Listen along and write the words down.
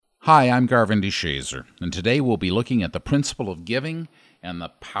Hi, I'm Garvin DeShazer, and today we'll be looking at the principle of giving and the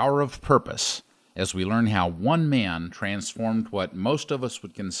power of purpose as we learn how one man transformed what most of us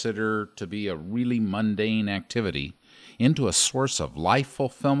would consider to be a really mundane activity into a source of life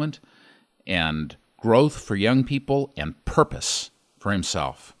fulfillment and growth for young people and purpose for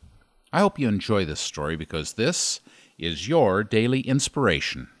himself. I hope you enjoy this story because this is your daily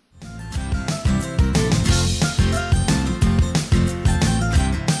inspiration.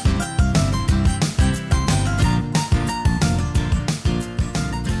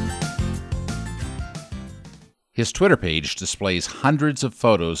 His Twitter page displays hundreds of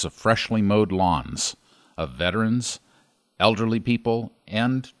photos of freshly mowed lawns, of veterans, elderly people,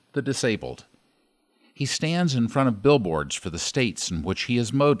 and the disabled. He stands in front of billboards for the states in which he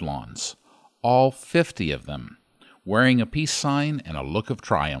has mowed lawns, all 50 of them, wearing a peace sign and a look of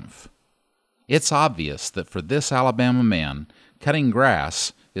triumph. It's obvious that for this Alabama man, cutting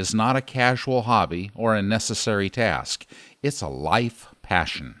grass is not a casual hobby or a necessary task. It's a life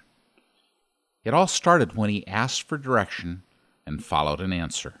passion. It all started when he asked for direction and followed an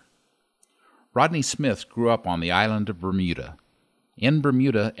answer. Rodney Smith grew up on the island of Bermuda. In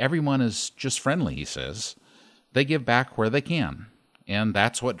Bermuda, everyone is just friendly, he says. They give back where they can, and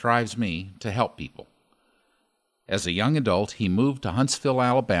that's what drives me to help people. As a young adult, he moved to Huntsville,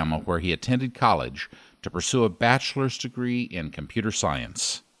 Alabama, where he attended college to pursue a bachelor's degree in computer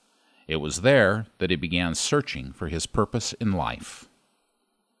science. It was there that he began searching for his purpose in life.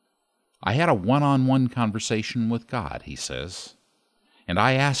 I had a one-on-one conversation with God, he says, and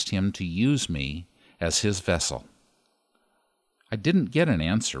I asked him to use me as his vessel. I didn't get an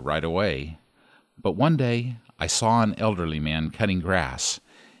answer right away, but one day I saw an elderly man cutting grass,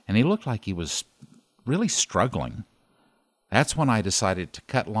 and he looked like he was really struggling. That's when I decided to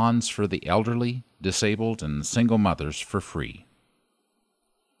cut lawns for the elderly, disabled, and single mothers for free.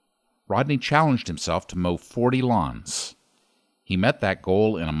 Rodney challenged himself to mow 40 lawns. He met that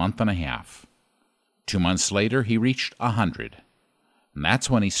goal in a month and a half. 2 months later, he reached 100. And that's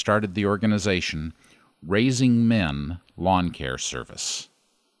when he started the organization, Raising Men Lawn Care Service.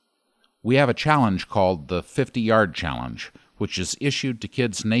 We have a challenge called the 50-Yard Challenge, which is issued to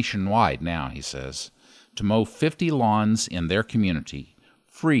kids nationwide now, he says, to mow 50 lawns in their community,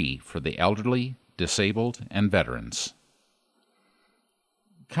 free for the elderly, disabled, and veterans.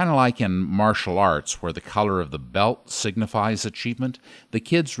 Kind of like in martial arts, where the color of the belt signifies achievement, the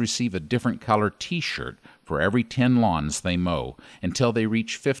kids receive a different color T-shirt for every 10 lawns they mow until they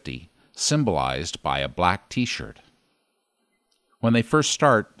reach 50, symbolized by a black T-shirt. When they first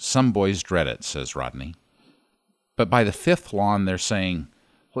start, some boys dread it, says Rodney. But by the 5th lawn, they're saying,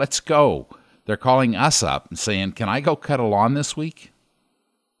 "Let's go." They're calling us up and saying, "Can I go cut a lawn this week?"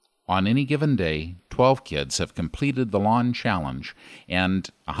 On any given day, 12 kids have completed the lawn challenge, and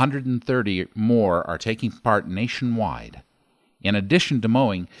 130 more are taking part nationwide. In addition to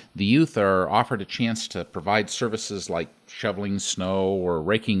mowing, the youth are offered a chance to provide services like shoveling snow or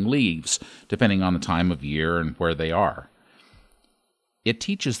raking leaves, depending on the time of year and where they are. It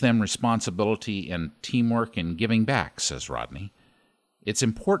teaches them responsibility and teamwork and giving back, says Rodney. It's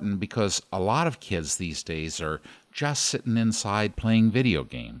important because a lot of kids these days are just sitting inside playing video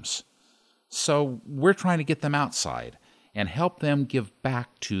games. So we're trying to get them outside and help them give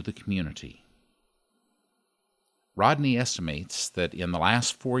back to the community. Rodney estimates that in the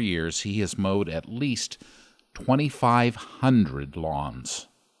last 4 years he has mowed at least 2,500 lawns.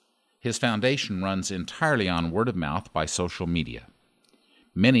 His foundation runs entirely on word of mouth by social media.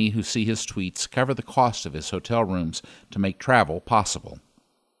 Many who see his tweets cover the cost of his hotel rooms to make travel possible.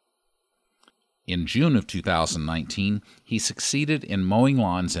 In June of 2019, he succeeded in mowing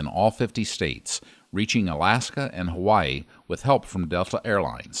lawns in all 50 states, reaching Alaska and Hawaii with help from Delta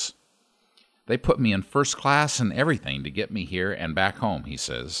Airlines. They put me in first class and everything to get me here and back home, he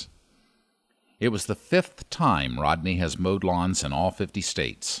says. It was the 5th time Rodney has mowed lawns in all 50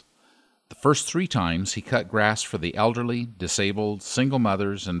 states. The first 3 times he cut grass for the elderly, disabled, single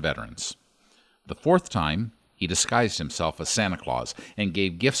mothers, and veterans. The 4th time, he disguised himself as Santa Claus and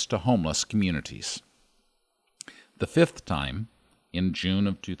gave gifts to homeless communities. The 5th time, in June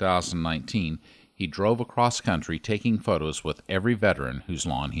of 2019, he drove across country taking photos with every veteran whose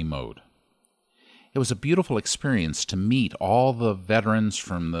lawn he mowed. It was a beautiful experience to meet all the veterans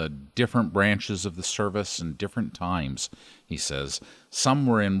from the different branches of the service and different times, he says. Some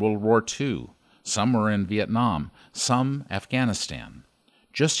were in World War II, some were in Vietnam, some Afghanistan.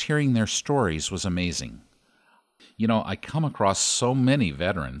 Just hearing their stories was amazing. You know, I come across so many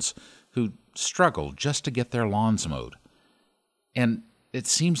veterans who struggle just to get their lawns mowed. And it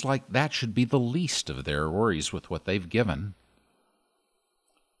seems like that should be the least of their worries with what they've given.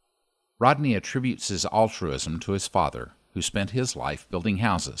 Rodney attributes his altruism to his father, who spent his life building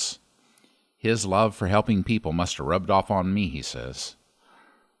houses. His love for helping people must have rubbed off on me, he says.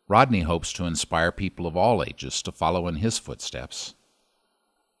 Rodney hopes to inspire people of all ages to follow in his footsteps.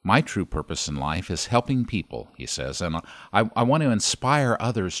 My true purpose in life is helping people, he says, and I want to inspire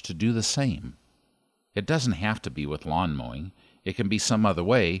others to do the same. It doesn't have to be with lawn mowing. It can be some other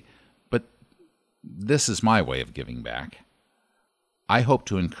way, but this is my way of giving back. I hope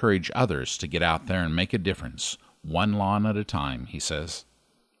to encourage others to get out there and make a difference, one lawn at a time, he says.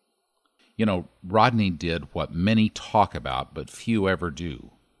 You know, Rodney did what many talk about but few ever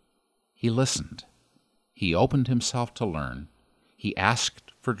do. He listened. He opened himself to learn. He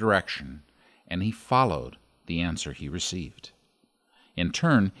asked for direction, and he followed the answer he received. In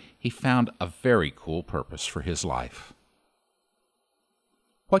turn, he found a very cool purpose for his life.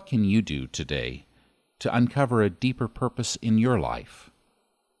 What can you do today to uncover a deeper purpose in your life?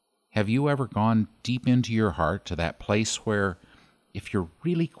 Have you ever gone deep into your heart to that place where, if you're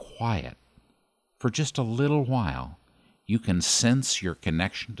really quiet for just a little while, you can sense your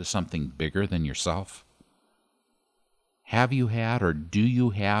connection to something bigger than yourself? Have you had or do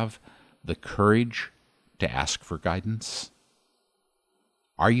you have the courage to ask for guidance?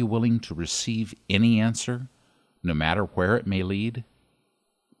 Are you willing to receive any answer, no matter where it may lead?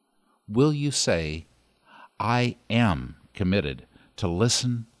 Will you say, I am committed to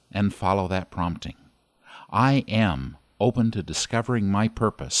listen and follow that prompting? I am open to discovering my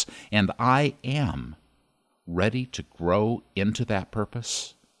purpose, and I am ready to grow into that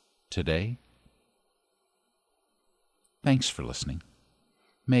purpose today? Thanks for listening.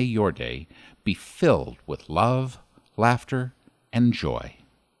 May your day be filled with love, laughter, and joy.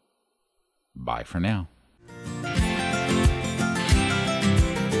 Bye for now.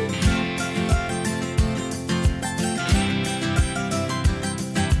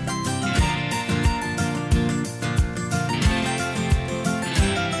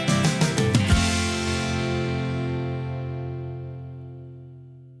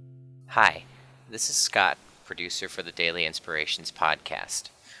 Hi, this is Scott, producer for the Daily Inspirations podcast.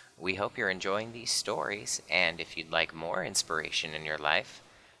 We hope you're enjoying these stories, and if you'd like more inspiration in your life,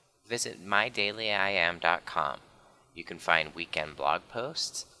 visit mydailyim.com. You can find weekend blog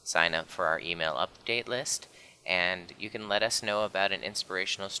posts, sign up for our email update list, and you can let us know about an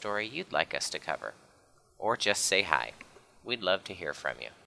inspirational story you'd like us to cover. Or just say hi. We'd love to hear from you.